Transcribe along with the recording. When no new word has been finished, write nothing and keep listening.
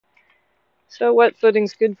So wet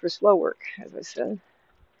footing's good for slow work, as I said.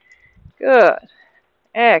 Good.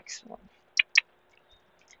 Excellent.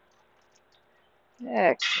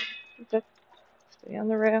 Excellent. Stay on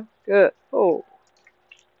the rail. Good. Oh.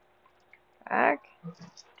 Back.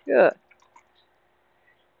 Good.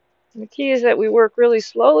 And the key is that we work really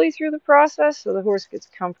slowly through the process so the horse gets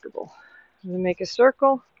comfortable. I'm going to make a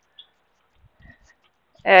circle.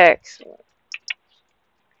 Excellent.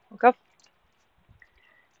 Look up.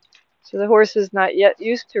 So the horse is not yet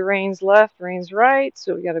used to reins left, reins right,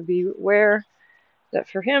 so we got to be aware that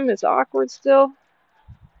for him it's awkward still.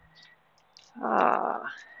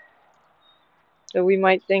 So we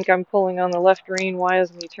might think I'm pulling on the left rein, why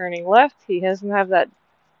isn't he turning left? He doesn't have that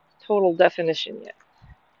total definition yet.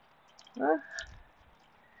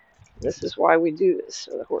 This is why we do this,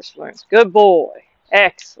 so the horse learns. Good boy.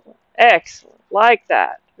 Excellent. Excellent. Like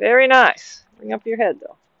that. Very nice. Bring up your head,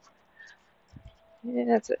 though. Yeah,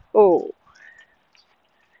 that's it. Oh.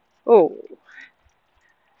 Oh.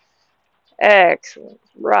 Excellent.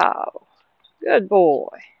 Bravo. Good boy.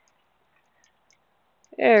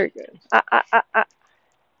 Very good.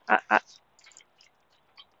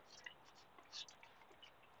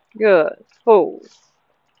 Good. Oh.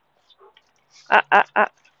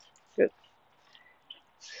 Good.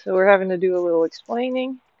 So we're having to do a little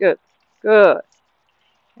explaining. Good. Good.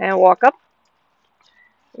 And walk up.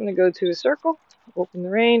 I'm going to go to a circle. Open the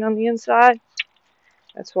rein on the inside.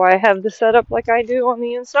 That's why I have the setup like I do on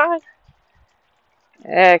the inside.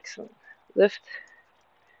 Excellent. Lift.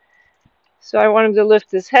 So I want him to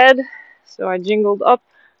lift his head. So I jingled up.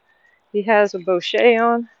 He has a bochet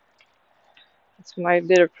on. That's my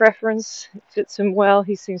bit of preference. It fits him well.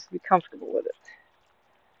 He seems to be comfortable with it.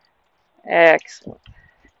 Excellent.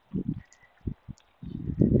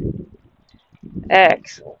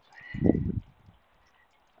 Excellent.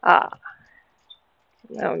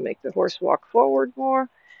 Now we make the horse walk forward more.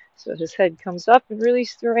 So his head comes up and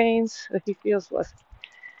release the reins so he feels less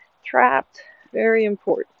trapped. Very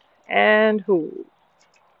important. And hold.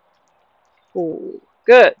 Hold.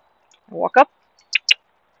 Good. And walk up.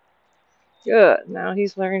 Good. Now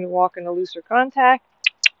he's learning to walk in a looser contact.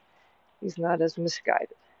 He's not as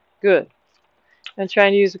misguided. Good. I'm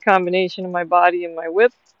trying to use a combination of my body and my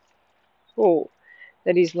whip. Hold.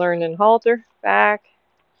 That he's learned in halter. Back.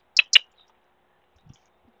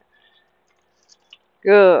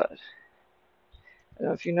 Good. I don't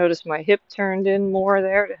know if you notice my hip turned in more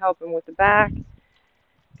there to help him with the back.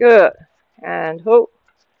 Good. And hope.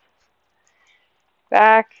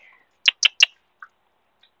 Back.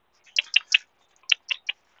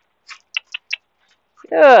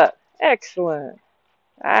 Good. Excellent.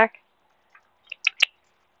 Back.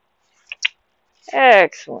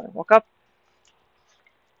 Excellent. Walk up.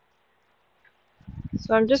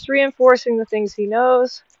 So I'm just reinforcing the things he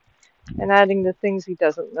knows and adding the things he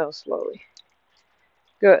doesn't know slowly.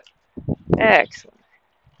 Good. Excellent.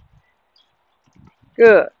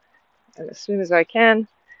 Good. And as soon as I can,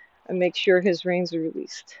 I make sure his reins are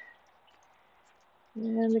released.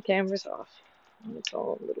 And the camera's off. And it's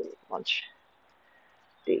all a little lunch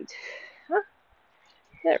date. Huh?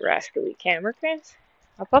 That rascally camera, Chris.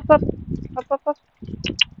 Up, up, up. Up, up, up.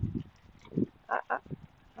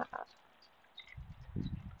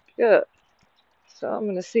 Good. So I'm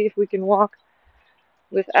going to see if we can walk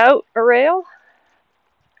without a rail.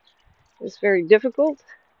 It's very difficult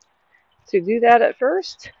to do that at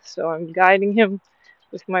first. So I'm guiding him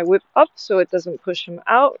with my whip up so it doesn't push him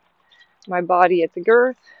out. My body at the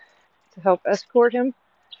girth to help escort him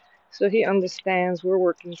so he understands we're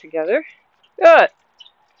working together. Good.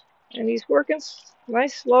 And he's working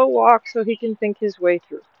nice slow walk so he can think his way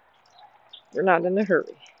through. We're not in a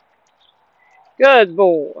hurry. Good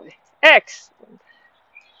boy. Excellent.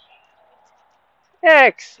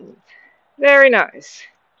 Excellent. Very nice.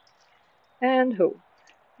 And hope.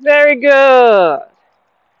 Very good.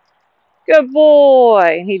 Good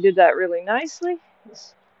boy. And he did that really nicely.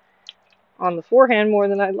 He's on the forehand more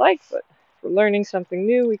than I'd like, but for learning something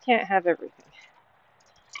new, we can't have everything.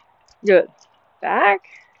 Good. Back.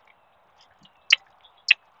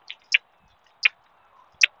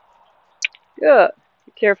 Good.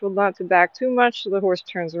 Be careful not to back too much so the horse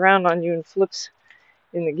turns around on you and flips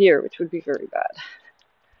in the gear, which would be very bad.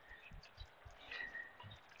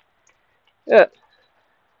 Good.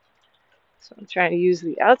 So I'm trying to use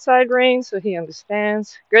the outside rein so he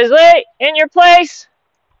understands. Grizzly, in your place.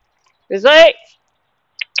 Grizzly.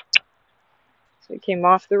 So he came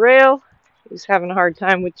off the rail. He was having a hard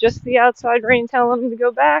time with just the outside rein telling him to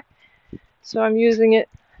go back. So I'm using it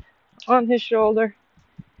on his shoulder.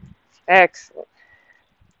 Excellent.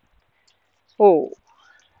 Hold.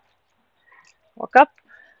 Walk up.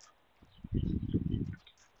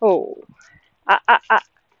 Oh. Ah, ah, ah.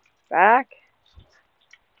 Back.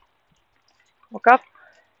 Walk up.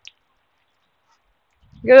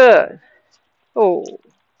 Good. Oh.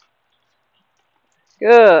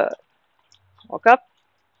 Good. Walk up.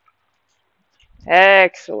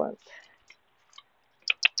 Excellent.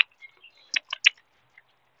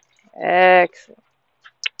 Excellent.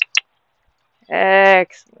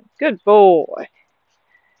 Excellent. Good boy.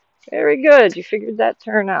 Very good. You figured that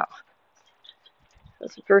turn out.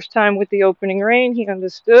 That's the first time with the opening rein. He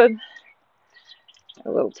understood. A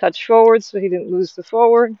little touch forward so he didn't lose the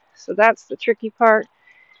forward. So that's the tricky part,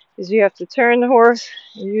 is you have to turn the horse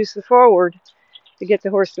and use the forward to get the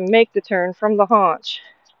horse to make the turn from the haunch.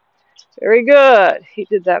 Very good. He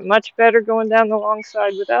did that much better going down the long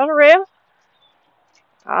side without a rail.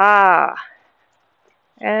 Ah.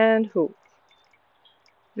 And who?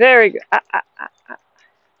 Very good. Ah, ah, ah, ah.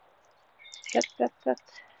 That, that, that.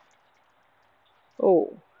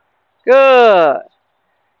 Oh. Good.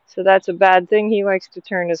 So that's a bad thing. He likes to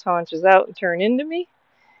turn his haunches out and turn into me.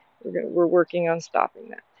 We're working on stopping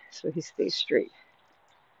that so he stays straight.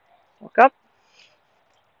 Walk up.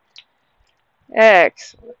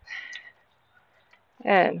 Excellent.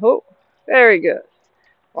 And ho. Very good.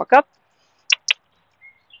 Walk up.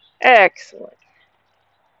 Excellent.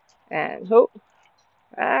 And ho.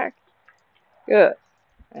 Back. Good.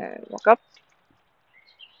 And walk up.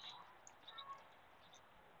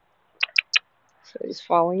 So he's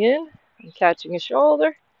falling in. I'm catching his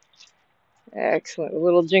shoulder. Excellent. A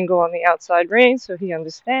little jingle on the outside rein so he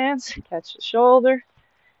understands. Catch the shoulder.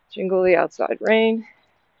 Jingle the outside rein.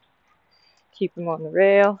 Keep him on the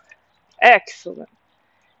rail. Excellent.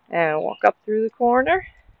 And walk up through the corner.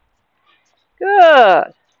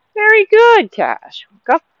 Good. Very good, Qash.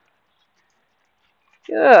 Walk up.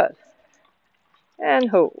 Good. And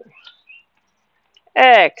ho.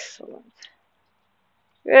 Excellent.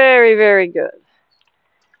 Very, very good.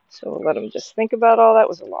 So we'll let him just think about all that. It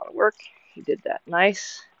was a lot of work. He did that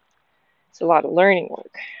nice. It's a lot of learning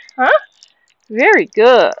work. Huh? Very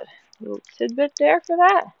good. A little tidbit there for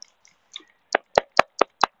that.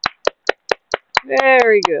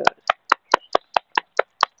 Very good.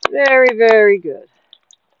 Very, very good.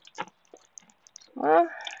 Huh?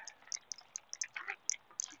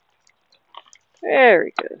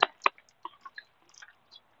 Very good.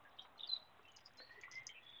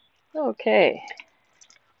 Okay.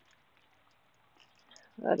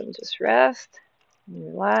 Let him just rest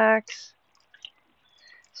and relax.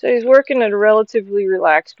 So he's working in a relatively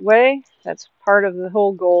relaxed way. That's part of the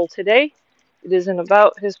whole goal today. It isn't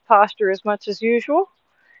about his posture as much as usual,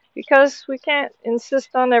 because we can't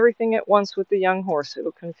insist on everything at once with the young horse.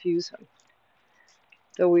 It'll confuse him.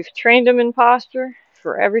 Though we've trained him in posture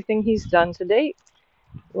for everything he's done to date,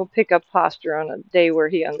 we'll pick up posture on a day where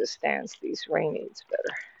he understands these rein aids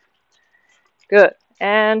better. Good.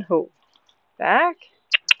 And ho. Back.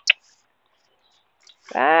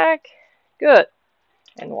 Back. Good.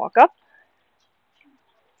 And walk up.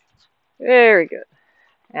 Very good.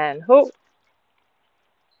 And ho.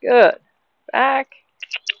 Good. Back.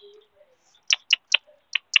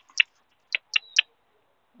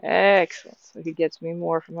 Excellent. So he gets me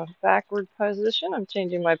more from a backward position. I'm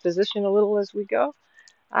changing my position a little as we go.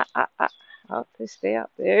 Ah, ah, ah. Up, they stay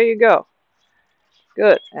up. There you go.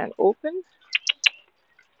 Good. And open.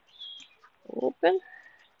 Open.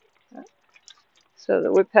 So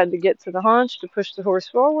the whip had to get to the haunch to push the horse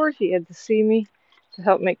forward. He had to see me to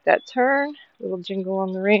help make that turn. A little jingle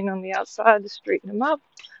on the rein on the outside to straighten him up.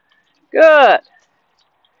 Good.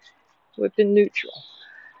 Whip in neutral.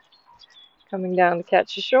 Coming down to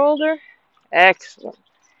catch the shoulder. Excellent.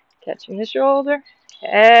 Catching the shoulder.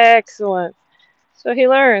 Excellent. So he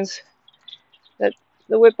learns that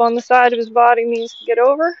the whip on the side of his body means to get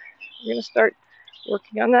over. We're going to start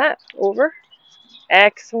working on that. Over.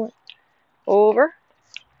 Excellent. Over.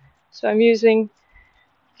 So I'm using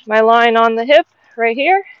my line on the hip right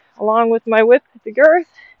here, along with my whip at the girth,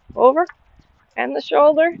 over, and the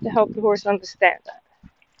shoulder to help the horse understand that.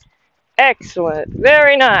 Excellent.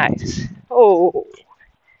 Very nice. Oh,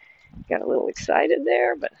 got a little excited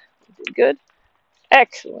there, but did good.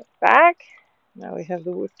 Excellent. Back. Now we have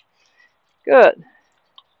the whip. Good.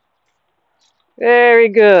 Very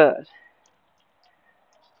good.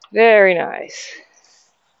 Very nice.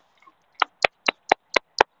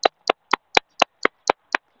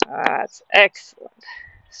 That's excellent.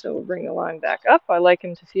 So we'll bring the line back up. I like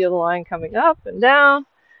him to feel the line coming up and down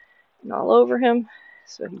and all over him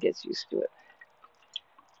so he gets used to it.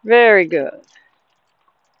 Very good.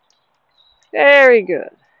 Very good.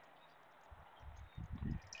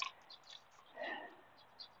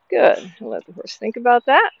 Good. I'll let the horse think about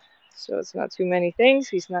that. So it's not too many things.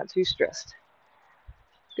 He's not too stressed.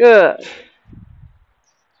 Good.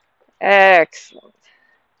 Excellent.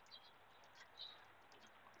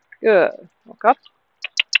 Good. Walk up.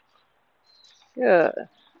 Good.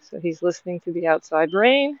 So he's listening to the outside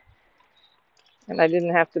rein. And I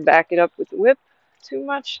didn't have to back it up with the whip too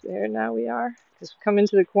much. There, now we are. Because we come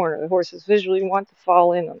into the corner. The horses visually want to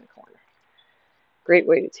fall in on the corner. Great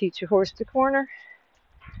way to teach a horse to corner.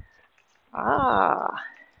 Ah.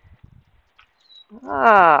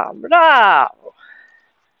 Ah, bravo.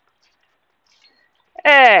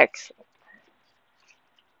 Excellent.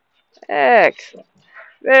 Excellent.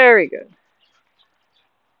 Very good.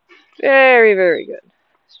 Very, very good.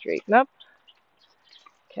 Straighten up.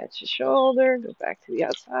 Catch your shoulder. Go back to the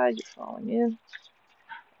outside. You're falling in.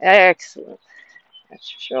 Excellent.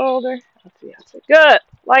 Catch your shoulder. Up to the outside. Good.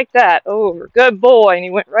 Like that. Over. Good boy. And he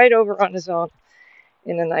went right over on his own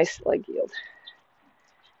in a nice leg yield.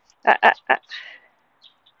 Ah, ah, ah.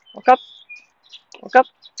 Walk up. Walk up.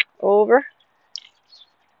 Over.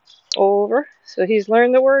 Over. So he's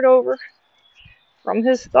learned the word over from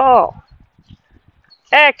his stall.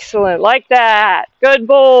 Excellent. Like that. Good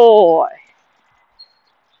boy.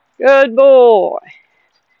 Good boy.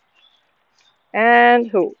 And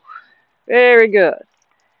who? Very good.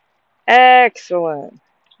 Excellent.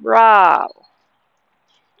 Bravo.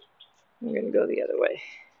 I'm going to go the other way.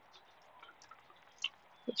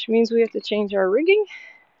 Which means we have to change our rigging.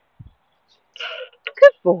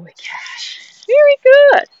 Good boy, Qash. Very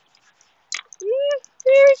good.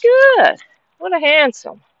 Very good. What a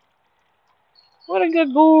handsome. What a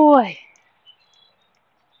good boy.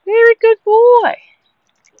 Very good boy.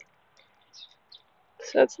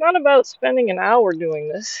 So it's not about spending an hour doing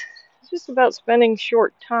this. It's just about spending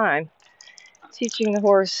short time teaching the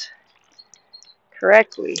horse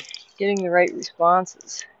correctly, getting the right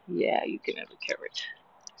responses. Yeah, you can have a carrot.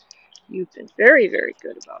 You've been very, very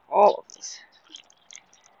good about all of this.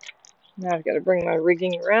 Now I've got to bring my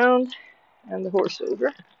rigging around and the horse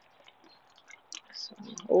over. So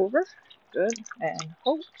over. Good. And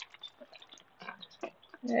hold.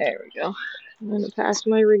 There we go. I'm going to pass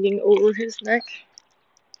my rigging over his neck.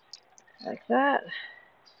 Like that.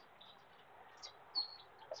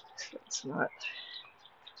 So it's not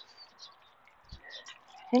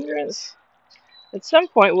hindrance. At some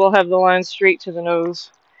point we'll have the line straight to the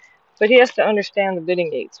nose, but he has to understand the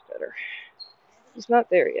bidding gaits better. He's not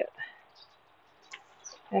there yet.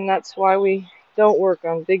 And that's why we don't work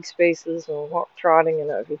on big spaces and walk trotting and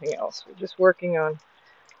everything else. We're just working on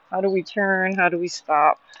how do we turn, how do we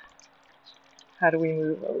stop, how do we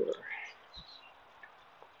move over.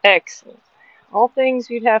 Excellent. All things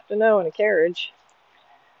you'd have to know in a carriage.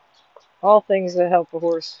 All things that help a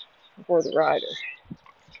horse before the rider.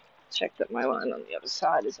 Check that my line on the other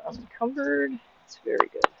side is unencumbered. It's very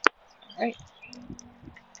good. All right.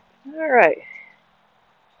 All right.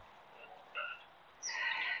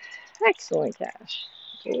 Excellent, Qash.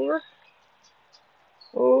 Over.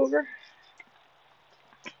 Over.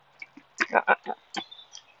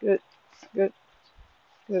 Good. Good.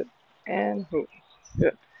 Good. And move.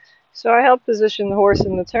 Good. So I help position the horse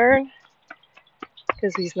in the turn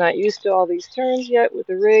because he's not used to all these turns yet with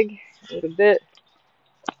the rig, with a bit.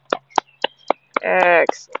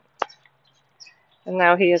 Excellent. And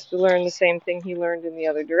now he has to learn the same thing he learned in the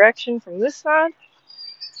other direction from this side.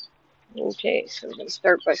 Okay, so we're going to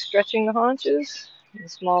start by stretching the haunches in a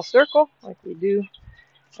small circle like we do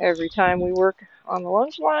every time we work on the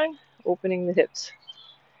lunge line, opening the hips,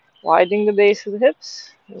 widening the base of the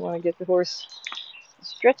hips. We want to get the horse to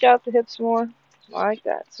stretch out the hips more, like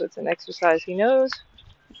that. So it's an exercise he knows.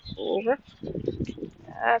 Over.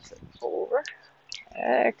 That's it. Over.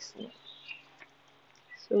 Excellent.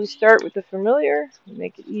 So we start with the familiar. We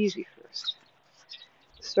make it easy first.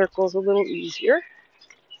 The circle's a little easier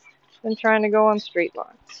than trying to go on straight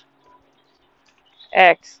lines.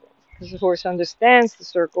 Excellent. Because the horse understands the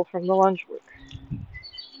circle from the lunge work.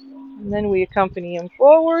 And then we accompany him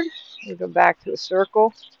forward. We go back to a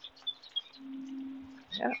circle.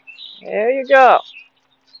 Yeah. There you go.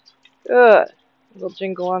 Good. A little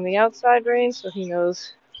jingle on the outside rein so he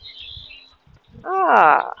knows.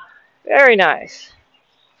 Ah, very nice.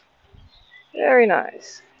 Very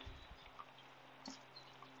nice.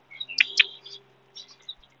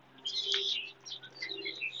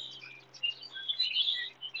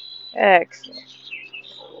 Excellent.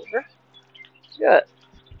 Over. Good.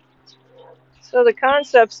 So the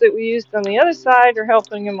concepts that we used on the other side are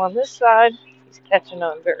helping him on this side. He's catching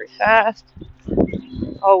on very fast.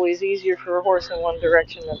 Always easier for a horse in one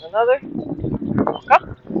direction than another. Walk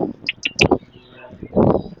up.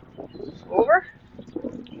 Over.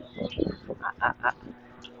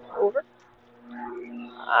 over.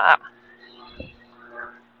 Ah.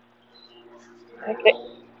 Okay.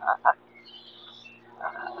 I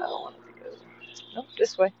don't want it to go. Nope,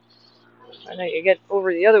 this way. I know you get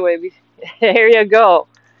over the other way. There you go.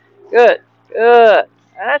 Good. Good.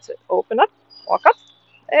 That's it. Open up. Walk up.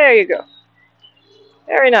 There you go.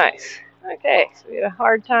 Very nice. Okay, so we had a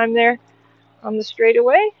hard time there on the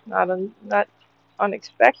straightaway. Not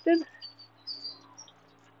unexpected.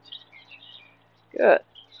 Good.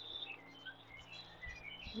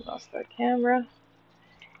 Lost our camera.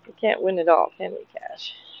 We can't win it all, can we,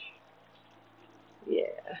 Cash? Yeah,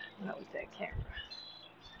 not with that camera.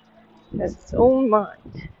 It has its own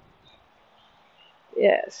mind.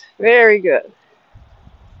 Yes, very good.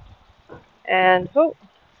 And hope.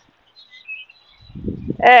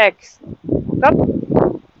 Excellent. Up.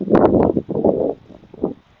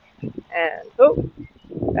 And hope.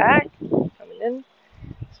 Back. Coming in.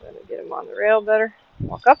 So I'm going to get him on the rail better.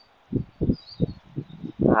 Walk up.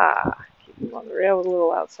 Ah. Keep him on the rail with a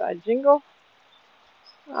little outside jingle.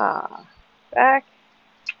 Ah. Back.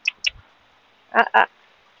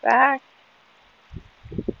 Back.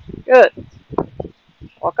 Good.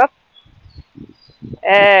 Walk up.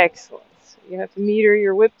 Excellent. So you have to meter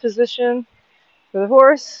your whip position for the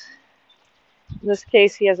horse. In this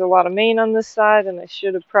case, he has a lot of mane on this side, and I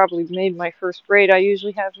should have probably made my first braid I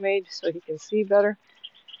usually have made so he can see better.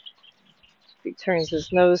 If he turns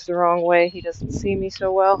his nose the wrong way, he doesn't see me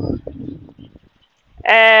so well.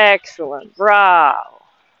 Excellent. Bravo.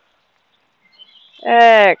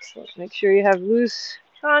 Excellent. Make sure you have loose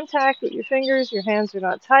contact with your fingers. Your hands are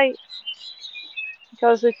not tight.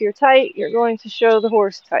 Because if you're tight, you're going to show the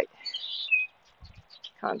horse tight.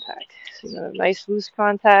 Contact. So you have nice loose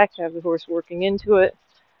contact. Have the horse working into it.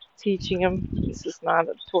 Teaching him. This is not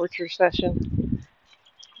a torture session.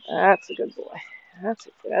 That's a good boy. That's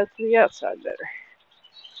it. Get out to the outside better.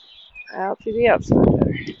 Out to the outside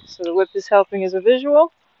better. So the whip is helping as a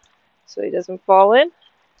visual, so he doesn't fall in.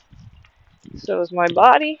 So is my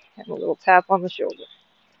body, and a little tap on the shoulder.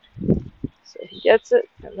 So he gets it,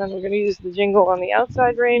 and then we're going to use the jingle on the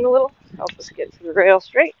outside rein a little, help us get to the rail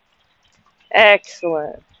straight.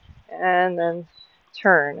 Excellent. And then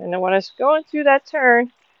turn. And then when I was going through that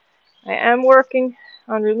turn, I am working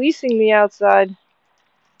on releasing the outside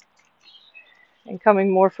and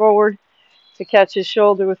coming more forward to catch his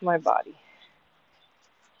shoulder with my body.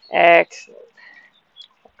 Excellent.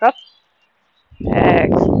 Walk up.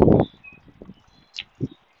 Excellent.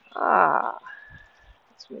 Ah.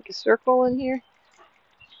 Let's make a circle in here.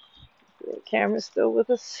 The camera's still with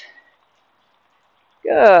us.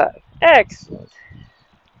 Good. Excellent.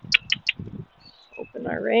 Open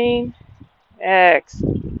our rein.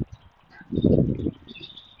 Excellent.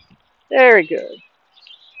 Very good.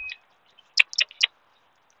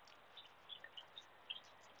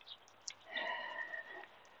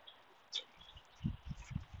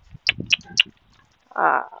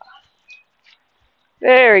 Ah.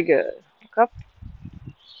 Very good. Look up.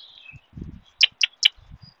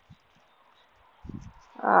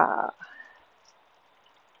 Ah.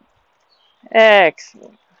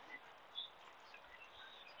 Excellent.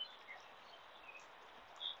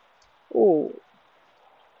 Ooh.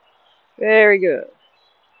 Very good.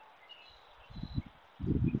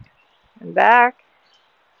 And back.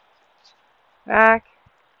 Back.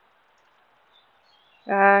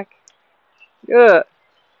 Back. Good.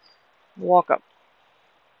 Walk up.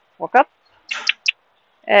 Walk up.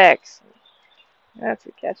 Excellent. That's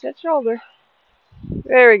it. Catch that shoulder.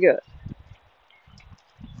 Very good.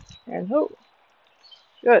 And hoop.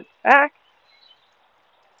 Good. Back.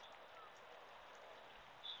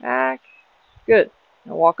 Back. Good.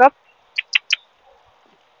 Now walk up.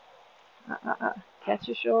 Catch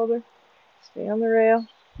your shoulder. Stay on the rail.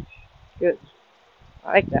 Good.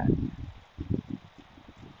 I like that.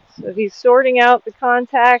 So he's sorting out the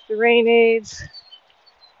contact, the rein aids,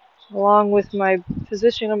 along with my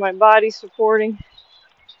position of my body supporting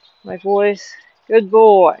my voice. Good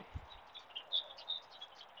boy.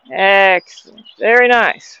 Excellent. Very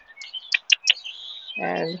nice.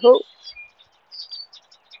 And hoop.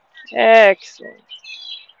 Excellent.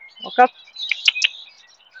 Walk up.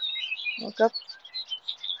 Walk up.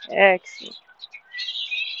 Excellent.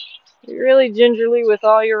 Be really gingerly with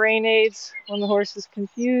all your rein aids when the horse is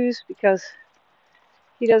confused because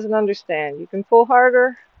he doesn't understand. You can pull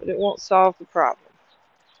harder, but it won't solve the problem.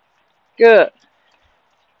 Good.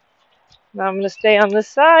 Now I'm going to stay on this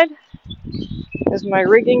side as my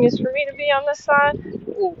rigging is for me to be on this side.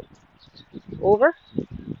 Ooh. Over.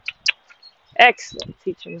 Excellent.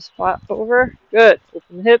 Teach him to spot over. Good.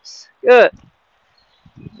 Open the hips. Good.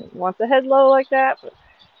 Don't want the head low like that, but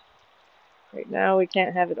Right now we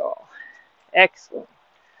can't have it all. Excellent.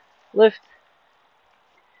 Lift,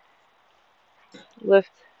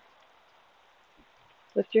 lift,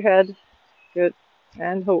 lift your head. Good.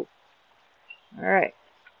 And hold. All right.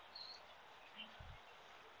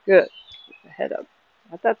 Good. Keep the head up.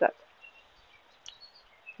 That.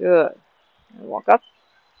 Good. And walk up.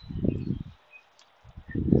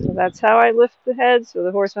 So that's how I lift the head, so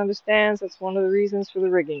the horse understands. That's one of the reasons for the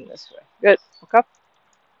rigging this way. Good. Walk up.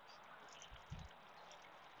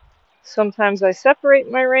 Sometimes I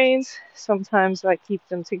separate my reins. Sometimes I keep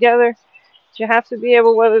them together. But you have to be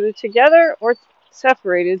able, whether they're together or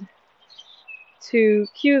separated, to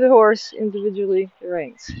cue the horse individually the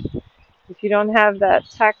reins. If you don't have that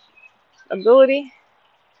tact ability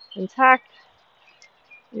and tact,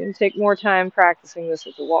 you can take more time practicing this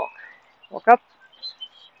at the walk. Walk up.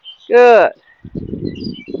 Good.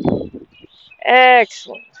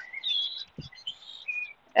 Excellent.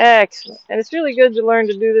 Excellent. And it's really good to learn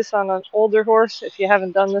to do this on an older horse if you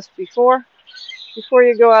haven't done this before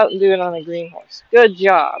you go out and do it on a green horse. Good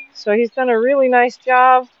job. So he's done a really nice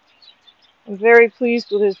job. I'm very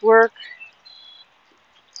pleased with his work.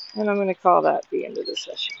 And I'm going to call that the end of the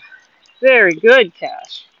session. Very good,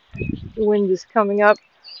 Qash. The wind is coming up,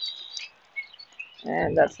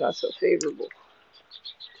 and that's not so favorable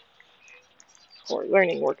for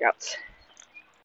learning workouts.